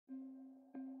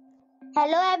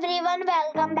Hello everyone,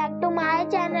 welcome back to my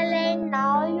channel and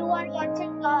now you are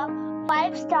watching a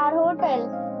 5-star hotel.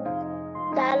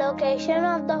 The location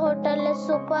of the hotel is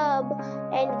superb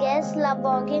and guests love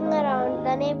walking around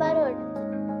the neighborhood.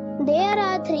 There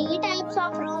are 3 types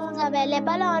of rooms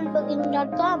available on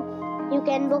booking.com. You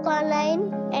can book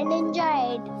online and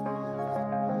enjoy it.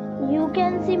 You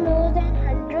can see more than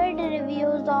 100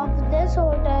 reviews of this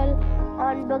hotel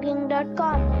on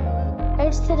booking.com.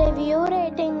 Its review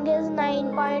rating is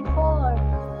 9.4,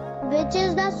 which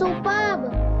is the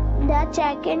superb. The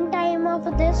check-in time of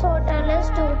this hotel is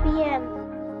 2 p.m.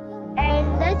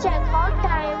 and the check-out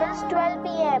time is 12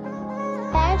 p.m.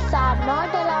 Pets are not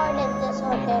allowed in this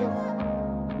hotel.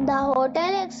 The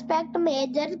hotel accepts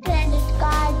major credit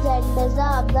cards and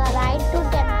reserves the right to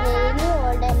temporarily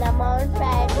hold an amount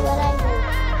prior to arrival.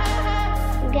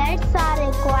 Guests are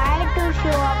required to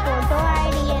show a photo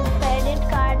ID and credit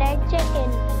card at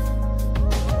check-in.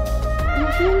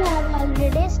 If you have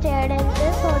already stayed in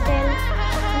this hotel,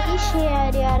 please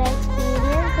share your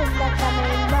experience in the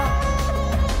comment box.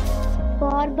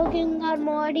 For booking or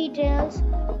more details,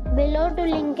 below to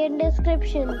link in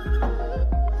description.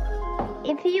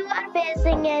 If you are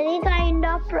facing any kind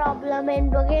of problem in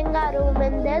booking a room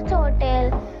in this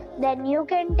hotel, then you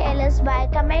can tell us by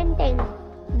commenting.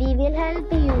 We will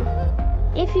help you.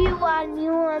 If you are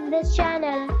new on this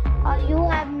channel or you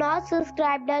have not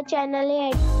subscribed our channel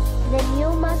yet, then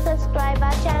you must subscribe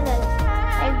our channel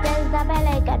and press the bell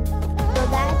icon so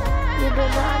that you do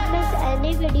not miss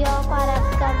any video of our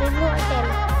upcoming hotel.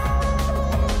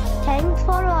 Thanks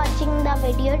for watching the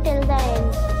video till the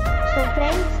end. So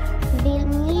friends, we'll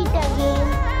meet again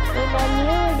in a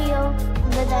new video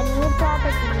with a new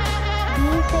property.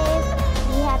 Be safe,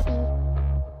 be happy.